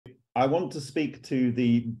I want to speak to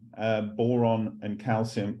the boron and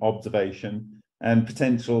calcium observation and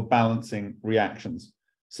potential balancing reactions.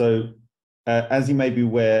 So as you may be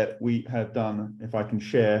aware, we have done, if I can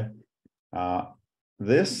share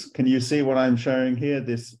this, can you see what I'm showing here,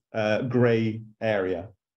 this gray area?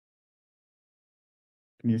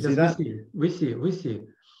 Can you see that? We see.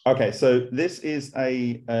 Okay, so this is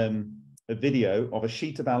a video of a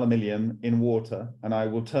sheet of aluminium in water, and I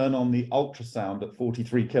will turn on the ultrasound at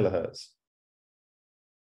 43 kilohertz.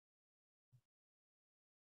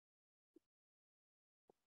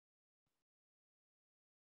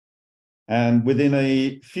 And within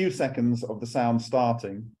a few seconds of the sound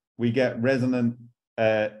starting, we get resonant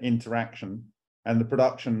interaction and the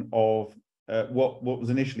production of what was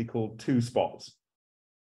initially called two spots.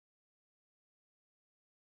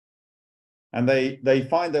 And they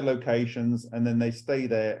find their locations, and then they stay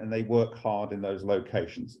there and they work hard in those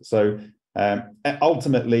locations. So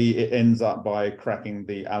ultimately, it ends up by cracking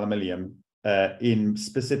the aluminium in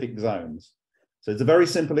specific zones. So it's a very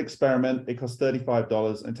simple experiment. It costs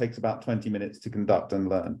 $35 and takes about 20 minutes to conduct and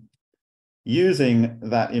learn. Using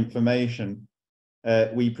that information,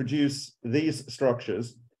 we produce these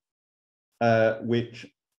structures, which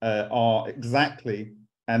are exactly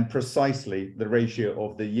and precisely the ratio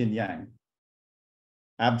of the yin-yang.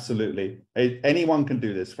 Absolutely. Anyone can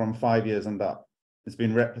do this from 5 years and up. It's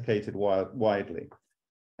been replicated widely.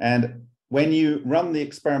 And when you run the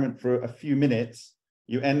experiment for a few minutes,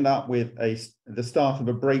 you end up with the start of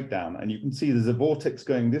a breakdown. And you can see there's a vortex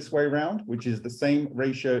going this way around, which is the same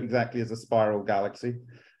ratio exactly as a spiral galaxy.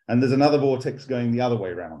 And there's another vortex going the other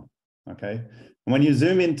way around. Okay. And when you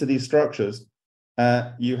zoom into these structures,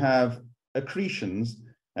 you have accretions,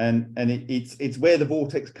 and it's where the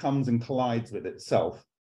vortex comes and collides with itself.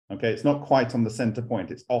 Okay, it's not quite on the center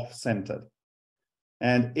point, it's off-centered.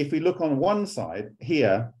 And if we look on one side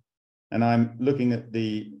here, and I'm looking at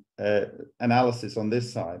the analysis on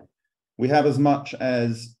this side, we have as much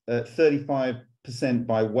as 35%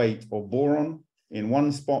 by weight of boron in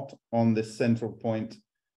one spot on this central point,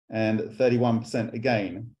 and 31%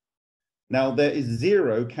 again. Now, there is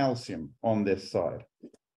 0 calcium on this side.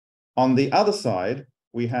 On the other side,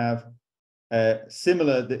 we have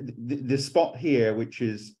similar, the spot here, which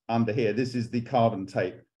is under here, this is the carbon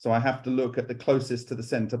tape. So I have to look at the closest to the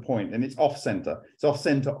center point, and it's off center. It's off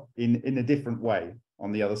center in a different way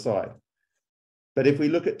on the other side. But if we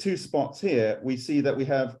look at 2 spots here, we see that we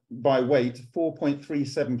have by weight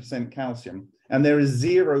 4.37% calcium, and there is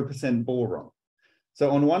 0% boron.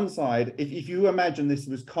 So on one side, if you imagine this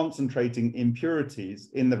was concentrating impurities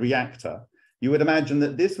in the reactor, you would imagine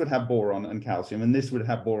that this would have boron and calcium, and this would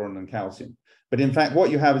have boron and calcium. But in fact,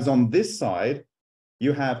 what you have is on this side,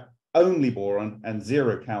 you have only boron and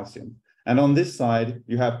 0 calcium. And on this side,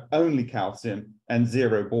 you have only calcium and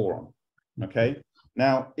 0 boron. Okay.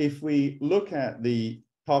 Now, if we look at the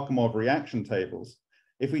Parkhomov reaction tables,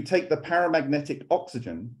 if we take the paramagnetic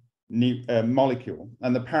oxygen molecule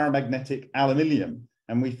and the paramagnetic aluminium,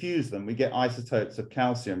 and we fuse them, we get isotopes of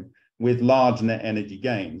calcium with large net energy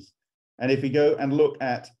gains. And if we go and look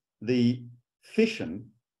at the fission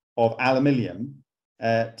of aluminium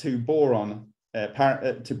to boron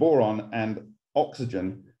and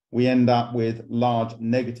oxygen, we end up with large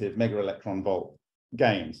negative megaelectron volt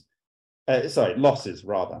gains. Losses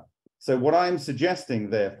rather. So what I'm suggesting,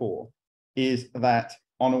 therefore, is that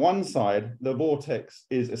on one side, the vortex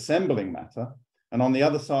is assembling matter, and on the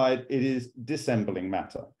other side, it is dissembling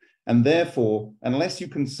matter. And therefore, unless you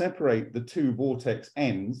can separate the 2 vortex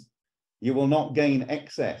ends, you will not gain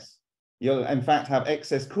excess. You'll, in fact, have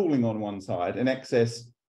excess cooling on one side and excess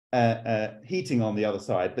heating on the other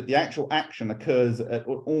side, but the actual action occurs at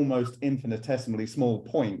almost infinitesimally small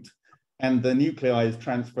point, and the nuclei is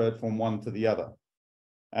transferred from one to the other.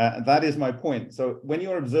 That is my point. So when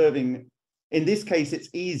you're observing, in this case, it's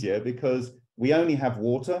easier because we only have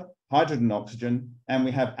water, hydrogen, oxygen, and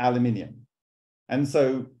we have aluminium. And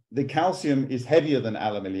so the calcium is heavier than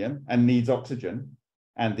aluminium and needs oxygen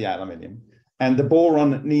and the aluminium. And the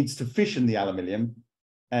boron needs to fission the aluminium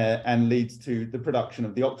and leads to the production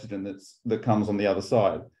of the oxygen that comes on the other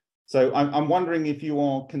side. So I'm wondering if you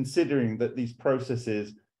are considering that these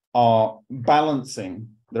processes are balancing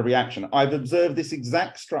the reaction. I've observed this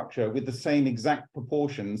exact structure with the same exact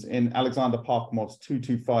proportions in Alexander Parkhomov's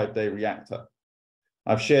 225-day reactor.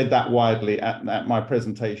 I've shared that widely at my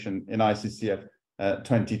presentation in ICCF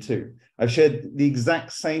 22. I've shared the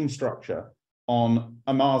exact same structure on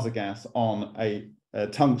a Marsa gas on a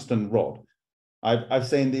tungsten rod. I've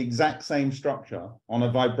seen the exact same structure on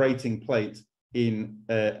a vibrating plate in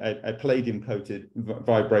a palladium-coated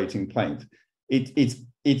vibrating plate.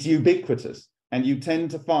 It's ubiquitous. and you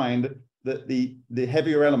tend to find that the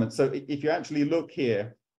heavier elements, so if you actually look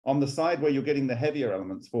here on the side where you're getting the heavier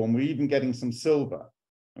elements formed, we're even getting some silver,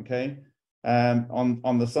 okay?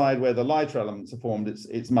 On the side where the lighter elements are formed,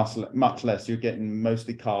 it's much less. You're getting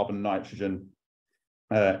mostly carbon, nitrogen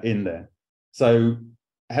in there. So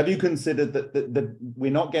have you considered that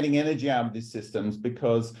we're not getting energy out of these systems?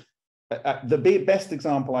 Because the best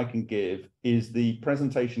example I can give is the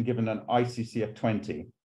presentation given on ICCF 20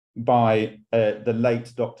 by the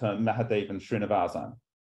late Dr. Mahadevan Srinivasan.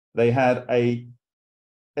 They had a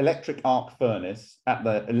electric arc furnace at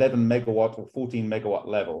the 11 megawatt or 14 megawatt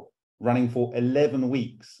level running for 11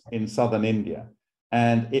 weeks in southern India.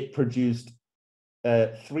 And it produced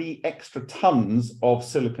 3 extra tons of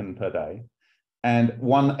silicon per day and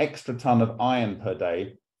 1 extra ton of iron per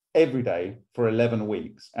day, every day for 11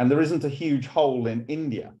 weeks. And there isn't a huge hole in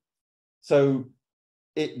India. So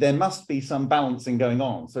there must be some balancing going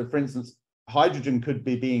on. So for instance, hydrogen could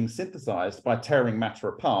be being synthesized by tearing matter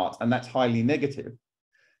apart, and that's highly negative.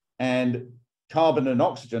 And carbon and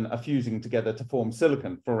oxygen are fusing together to form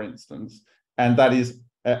silicon, for instance, and that is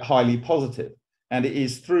highly positive. And it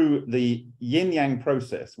is through the yin-yang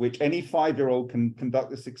process, which any 5-year-old can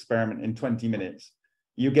conduct this experiment in 20 minutes,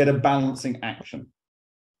 you get a balancing action.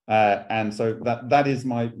 And so that is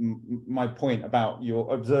my point about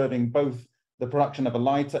you're observing both the production of a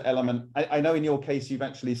lighter element. I know in your case, you've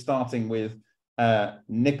actually starting with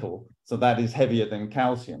nickel, so that is heavier than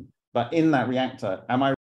calcium. But in that reactor, am I